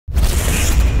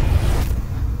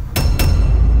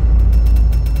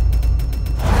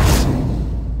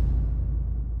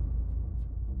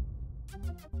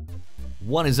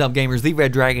What is up, gamers? The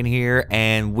Red Dragon here,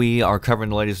 and we are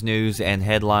covering the latest news and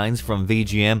headlines from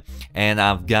VGM, and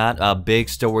I've got a big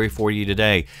story for you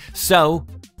today. So,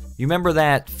 you remember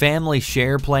that family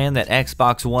share plan that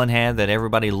Xbox One had that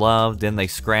everybody loved, then they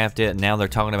scrapped it, and now they're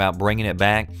talking about bringing it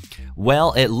back?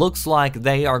 Well, it looks like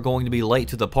they are going to be late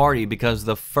to the party because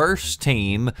the first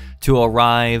team to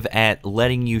arrive at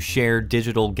letting you share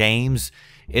digital games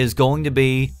is going to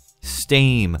be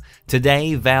Steam.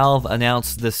 Today, Valve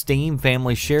announced the Steam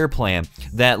Family Share Plan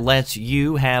that lets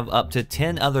you have up to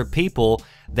 10 other people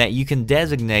that you can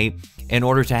designate in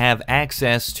order to have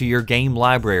access to your game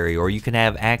library, or you can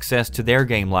have access to their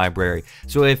game library.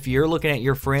 So if you're looking at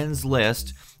your friends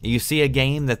list, you see a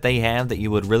game that they have that you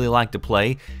would really like to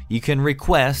play, you can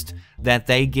request that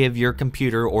they give your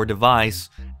computer or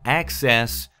device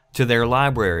access to their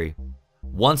library.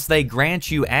 Once they grant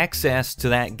you access to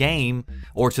that game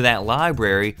or to that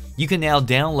library, you can now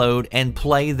download and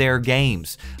play their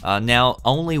games. Now,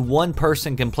 only one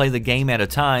person can play the game at a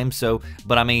time,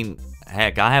 but I mean,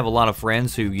 heck, I have a lot of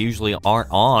friends who usually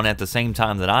aren't on at the same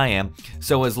time that I am.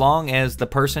 So as long as the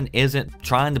person isn't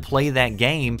trying to play that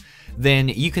game, then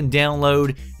you can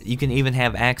download, you can even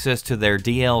have access to their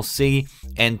DLC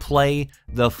and play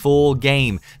the full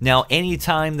game. Now,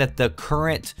 anytime that the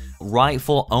current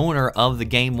rightful owner of the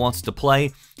game wants to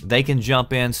play, they can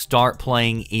jump in, start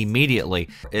playing immediately.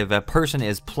 If a person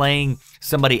is playing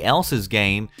somebody else's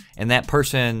game and that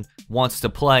person wants to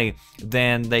play,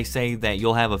 then they say that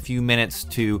you'll have a few minutes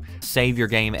to save your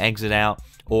game, exit out,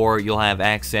 or you'll have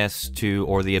access to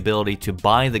or the ability to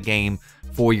buy the game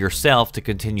for yourself to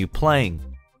continue playing.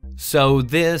 So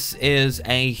this is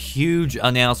a huge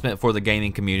announcement for the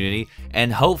gaming community,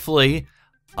 and hopefully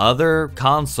other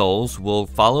consoles will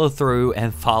follow through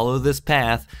and follow this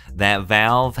path that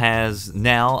Valve has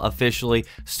now officially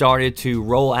started to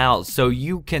roll out. So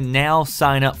you can now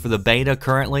sign up for the beta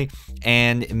currently,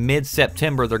 and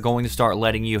mid-September they're going to start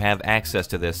letting you have access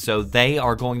to this. So they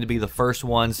are going to be the first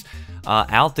ones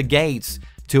out the gates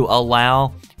to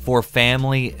allow for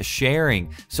family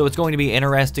sharing. So it's going to be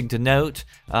interesting to note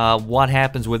what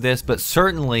happens with this, but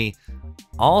certainly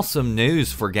awesome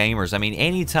news for gamers. I mean,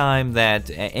 anytime that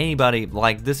anybody,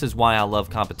 like, this is why I love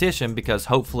competition, because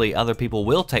hopefully other people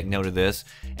will take note of this,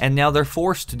 and now they're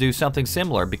forced to do something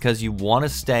similar because you want to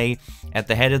stay at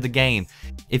the head of the game.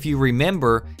 If you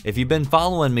remember, if you've been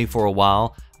following me for a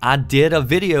while, I did a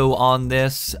video on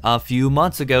this a few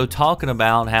months ago talking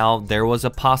about how there was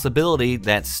a possibility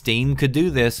that Steam could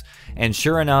do this, and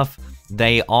sure enough,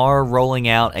 they are rolling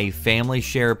out a family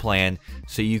share plan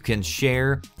so you can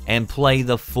share and play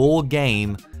the full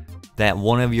game that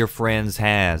one of your friends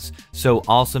has. So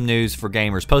awesome news for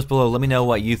gamers. Post below, let me know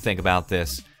what you think about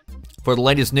this. For the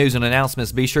latest news and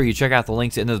announcements, be sure you check out the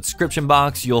links in the description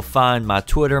box. You'll find my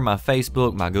Twitter, my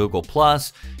Facebook, my Google+.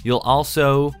 You'll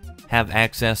also have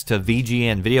access to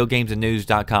VGN,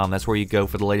 videogamesandnews.com. That's where you go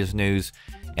for the latest news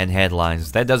and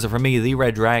headlines. That does it for me, The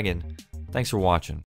Red Dragon. Thanks for watching.